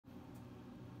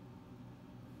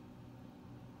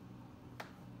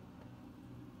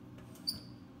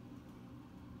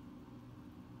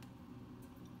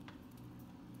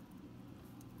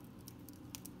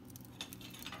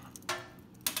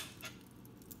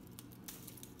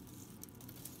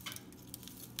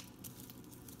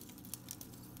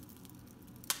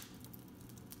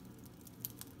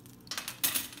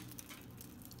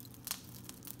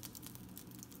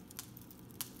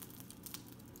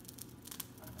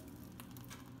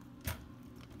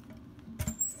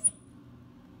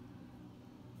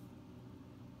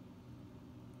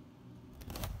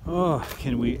Oh,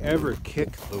 can we ever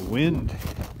kick the wind?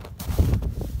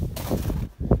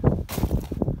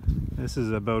 This is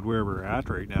about where we're at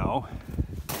right now.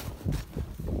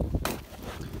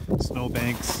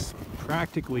 Snowbanks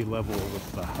practically level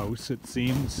with the house, it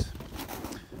seems.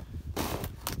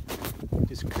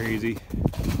 Just crazy.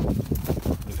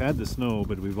 We've had the snow,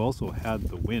 but we've also had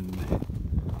the wind.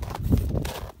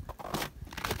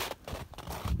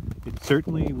 It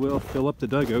certainly will fill up the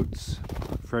dugouts,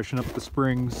 freshen up the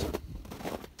springs,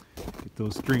 get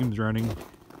those streams running.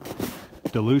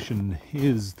 Dilution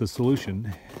is the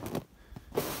solution.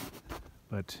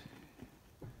 But,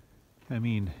 I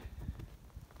mean,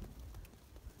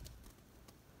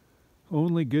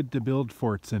 only good to build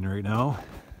forts in right now.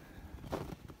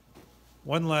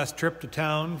 One last trip to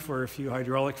town for a few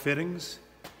hydraulic fittings.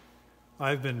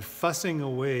 I've been fussing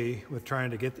away with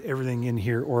trying to get everything in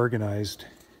here organized,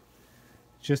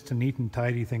 just to neat and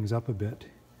tidy things up a bit.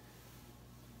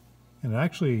 And it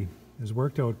actually has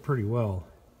worked out pretty well.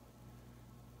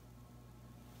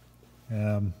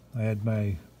 I had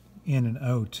my in and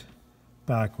out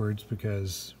backwards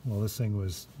because, well, this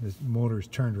motor's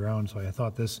turned around, so I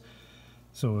thought this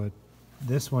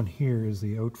one here is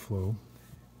the outflow,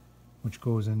 which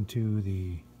goes into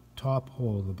the top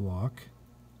hole of the block,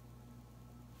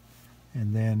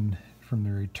 and then from the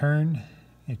return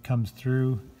it comes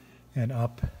through and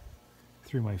up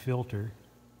through my filter,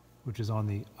 which is on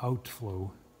the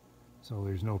outflow, so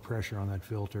there's no pressure on that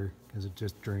filter because it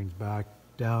just drains back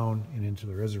down and into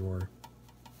the reservoir.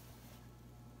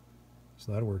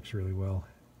 So that works really well.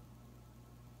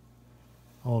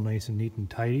 All nice and neat and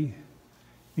tidy.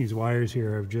 These wires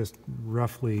here I've just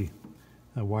roughly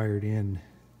wired in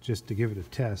just to give it a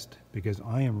test, because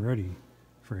I am ready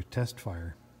for a test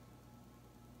fire.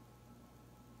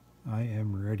 I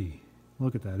am ready.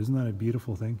 Look at that, isn't that a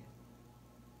beautiful thing?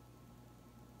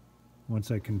 Once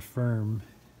I confirm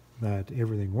that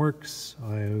everything works,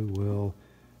 I will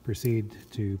proceed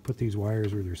to put these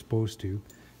wires where they're supposed to.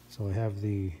 So I have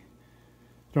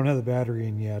don't have the battery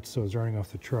in yet, so it's running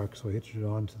off the truck, so I hitched it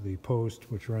onto the post,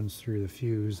 which runs through the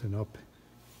fuse and up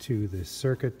to the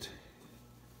circuit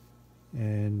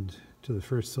and to the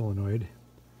first solenoid,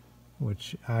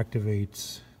 which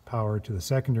activates power to the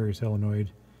secondary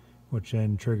solenoid, which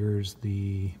then triggers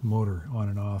the motor on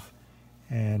and off,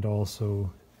 and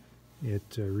also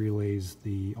it relays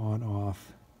the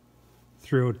on-off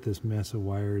throughout this mess of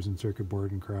wires and circuit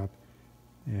board and crap.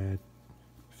 It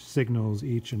signals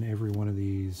each and every one of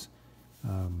these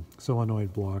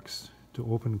solenoid blocks to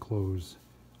open close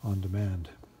on demand.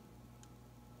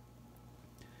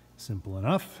 Simple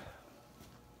enough.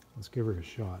 Let's give her a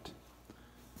shot.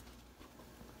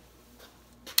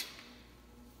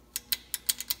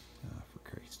 For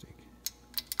Christ's sake.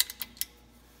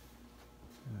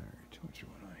 Alright, what's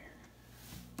going on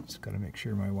here? Just gotta make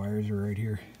sure my wires are right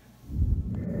here.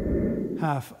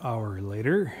 Half hour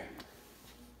later.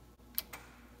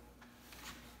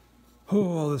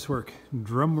 Oh, all this work.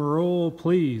 Drum roll,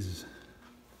 please.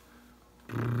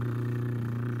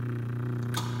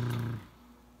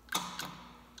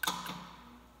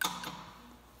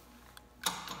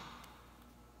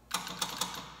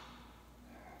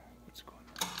 What's going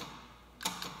on?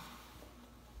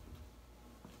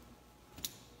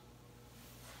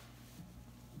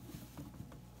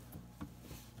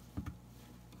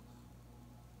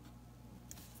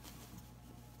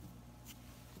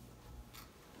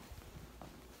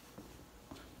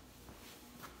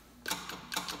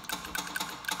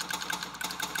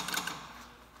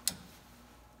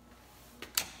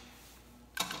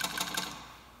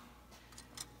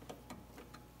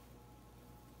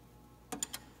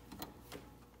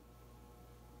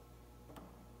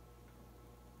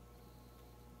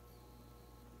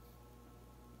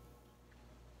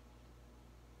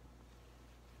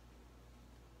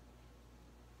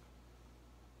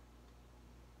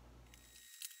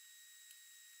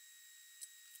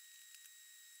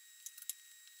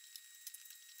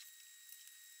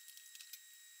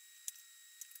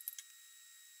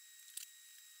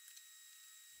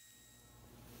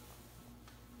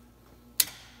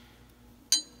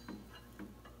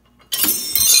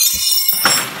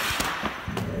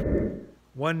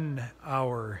 One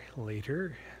hour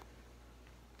later,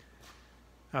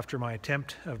 after my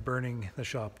attempt of burning the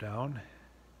shop down,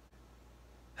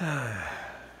 I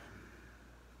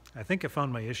think I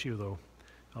found my issue though.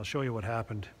 I'll show you what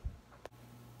happened.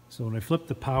 So when I flip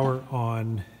the power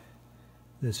on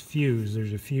this fuse,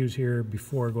 there's a fuse here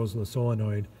before it goes to the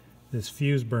solenoid. This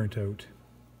fuse burnt out.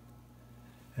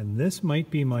 And this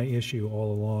might be my issue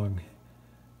all along.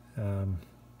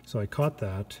 So I caught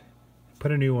that,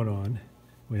 put a new one on,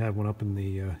 We have one up in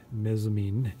the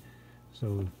mezzanine.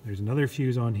 So there's another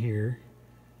fuse on here.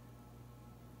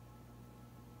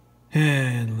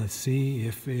 And let's see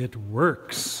if it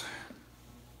works.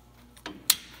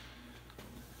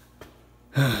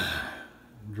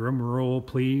 Drum roll,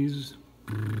 please.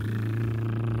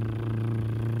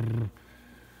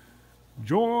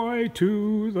 Joy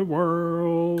to the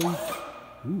world.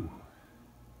 Ooh.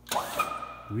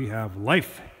 We have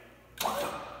life.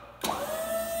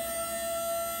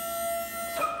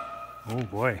 Oh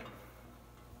boy.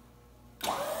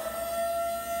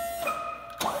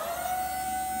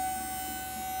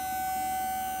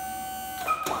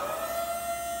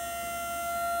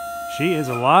 She is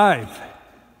alive.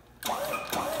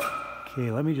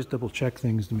 Okay, let me just double check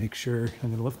things to make sure. I'm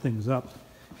going to lift things up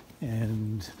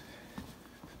and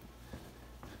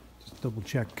just double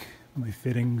check my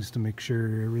fittings to make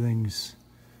sure everything's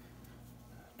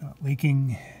not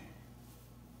leaking.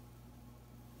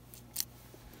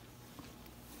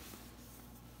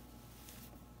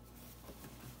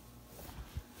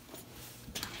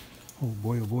 Oh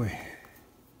boy, oh boy.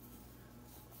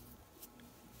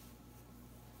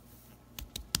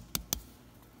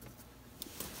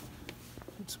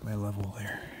 What's my level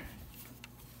there?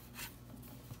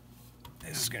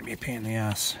 This is going to be a pain in the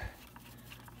ass.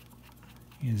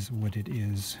 Is what it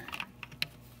is.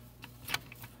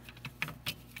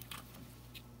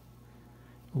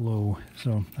 Low,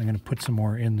 so I'm going to put some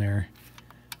more in there,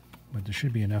 but there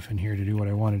should be enough in here to do what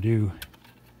I want to do.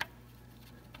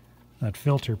 That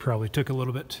filter probably took a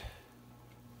little bit.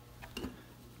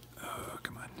 Oh,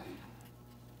 come on.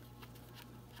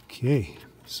 Okay,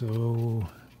 so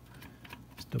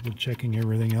just double checking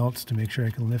everything else to make sure I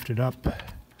can lift it up.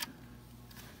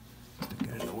 Stick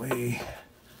it in the way.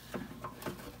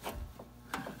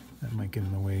 That might get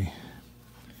in the way.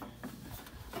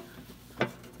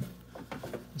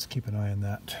 Let's keep an eye on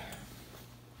that.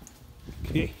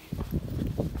 Okay.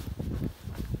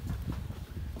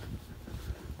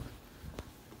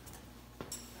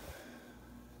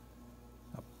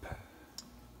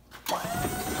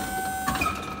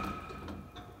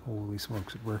 Holy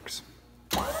smokes, it works.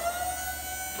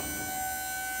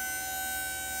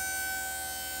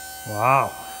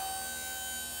 Wow.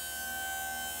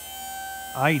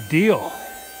 Ideal.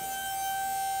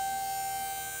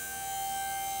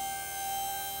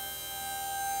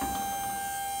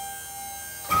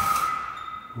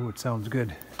 Oh, it sounds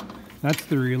good. That's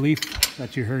the relief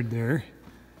that you heard there.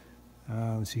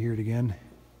 Let's hear it again.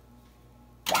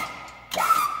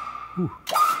 Ooh,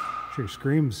 sure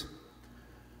screams.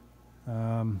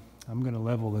 I'm going to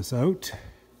level this out.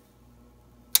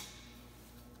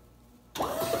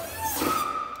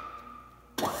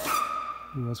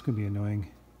 Ooh, that's going to be annoying.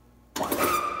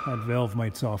 That valve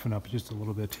might soften up just a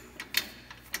little bit.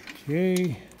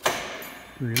 Okay,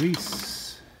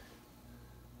 release.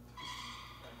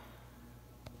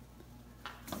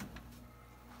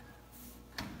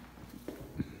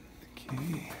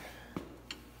 Okay.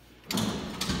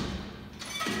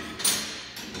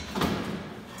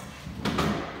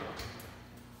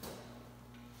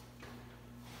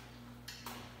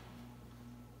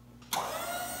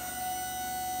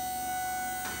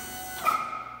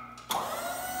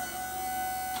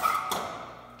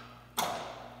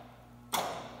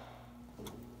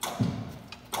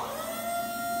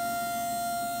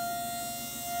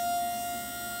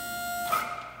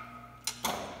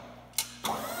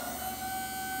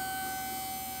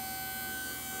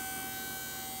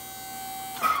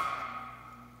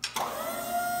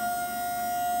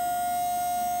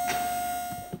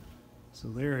 So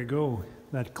there I go.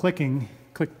 That clicking,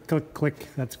 click, click, click,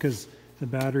 that's because the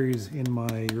batteries in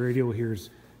my radio here is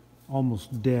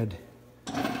almost dead.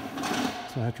 So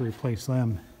I have to replace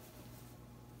them.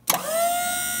 Oh,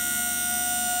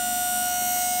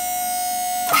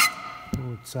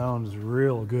 it sounds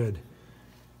real good.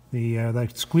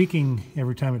 That squeaking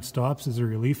every time it stops is a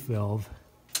relief valve.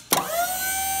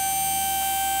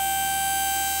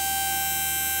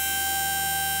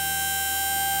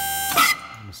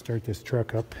 Start this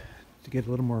truck up to get a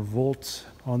little more volts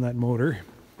on that motor.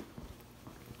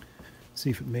 See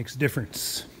if it makes a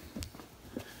difference.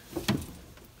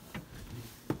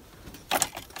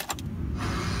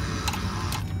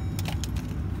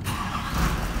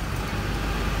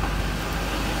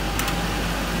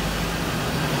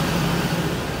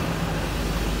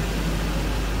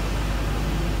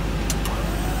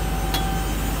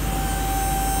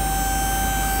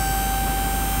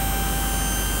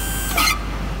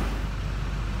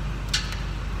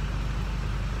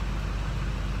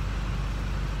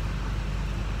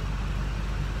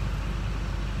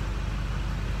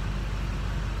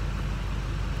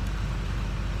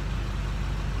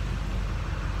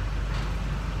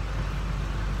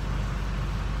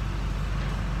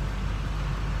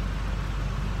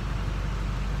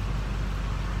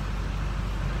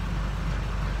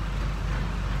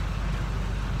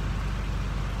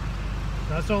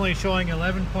 That's only showing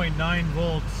 11.9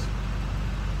 volts.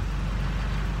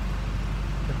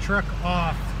 The truck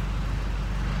off.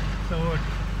 So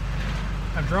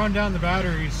I've drawn down the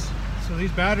batteries. So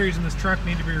these batteries in this truck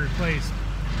need to be replaced.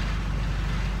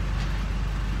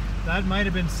 That might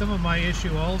have been some of my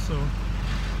issue also.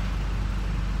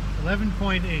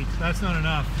 11.8, that's not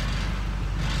enough.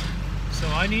 So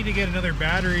I need to get another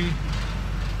battery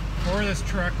for this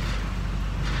truck,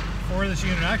 for this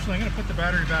unit. Actually, I'm going to put the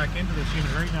battery back into this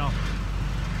unit right now.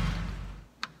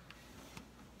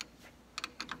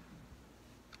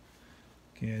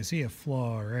 Okay, I see a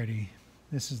flaw already.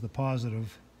 This is the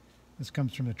positive. This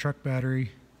comes from the truck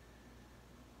battery.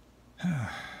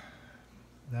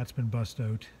 That's been bust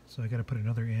out, so I got to put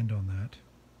another end on that.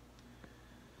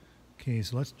 Okay,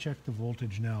 so let's check the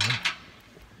voltage now.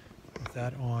 With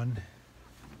that on,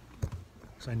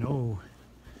 because I know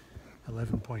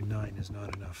 11.9 is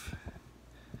not enough.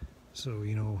 So,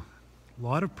 you know, a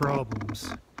lot of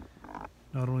problems,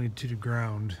 not only to the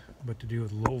ground, but to do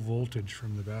with low voltage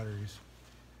from the batteries.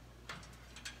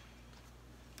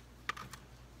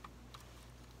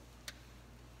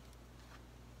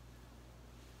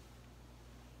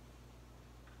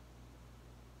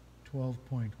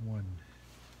 .1.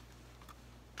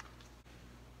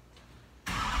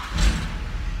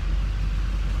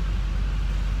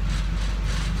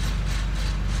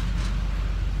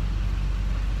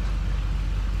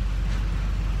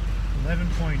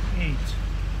 11.8.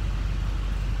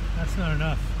 That's not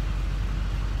enough.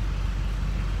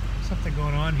 Something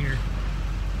going on here.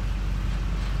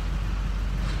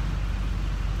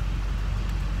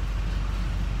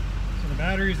 So the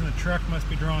batteries in the truck must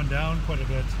be drawn down quite a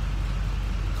bit.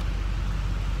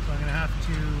 So I'm going to have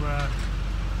to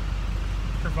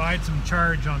provide some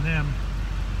charge on them.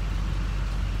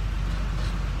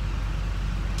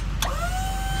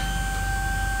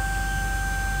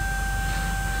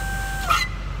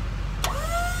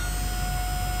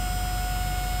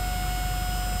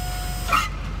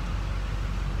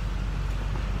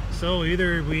 So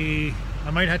either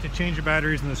I might have to change the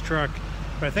batteries in this truck,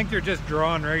 but I think they're just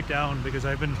drawn right down because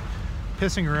I've been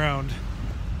pissing around.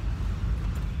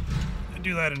 I'll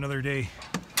do that another day.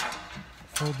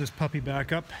 Fold this puppy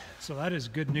back up. So that is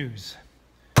good news.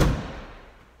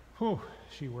 Oh,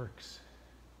 she works.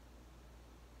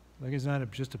 Like, isn't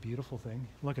that just a beautiful thing?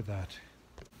 Look at that.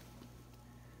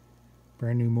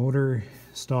 Brand new motor,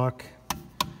 stock.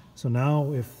 So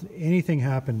now if anything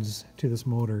happens to this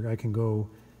motor, I can go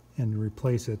and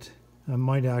replace it. I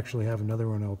might actually have another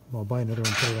one. I'll buy another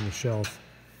one, put it on the shelf.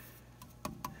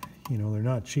 You know, they're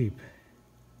not cheap.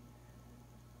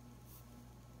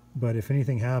 But if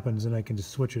anything happens, then I can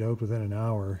just switch it out within an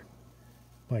hour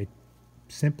by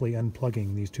simply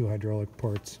unplugging these two hydraulic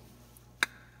ports.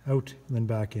 Out and then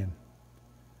back in.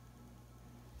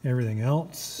 Everything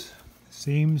else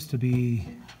seems to be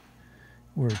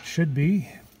where it should be.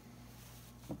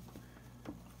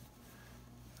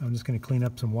 I'm just going to clean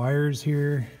up some wires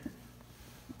here.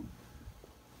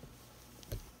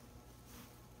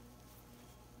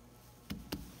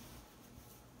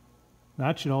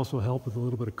 That should also help with a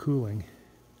little bit of cooling.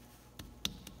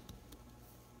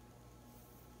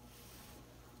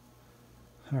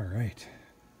 All right.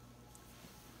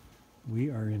 We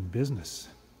are in business.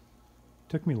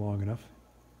 Took me long enough.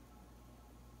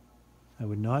 I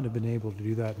would not have been able to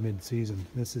do that mid-season.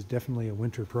 This is definitely a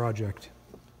winter project.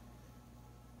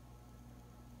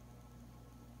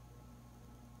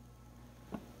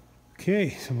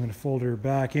 Okay, so I'm going to fold her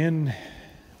back in.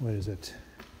 What is it?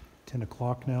 10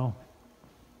 o'clock now.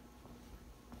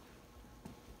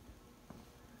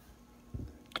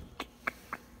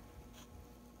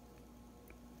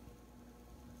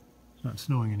 It's not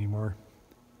snowing anymore.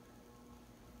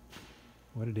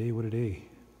 What a day, what a day.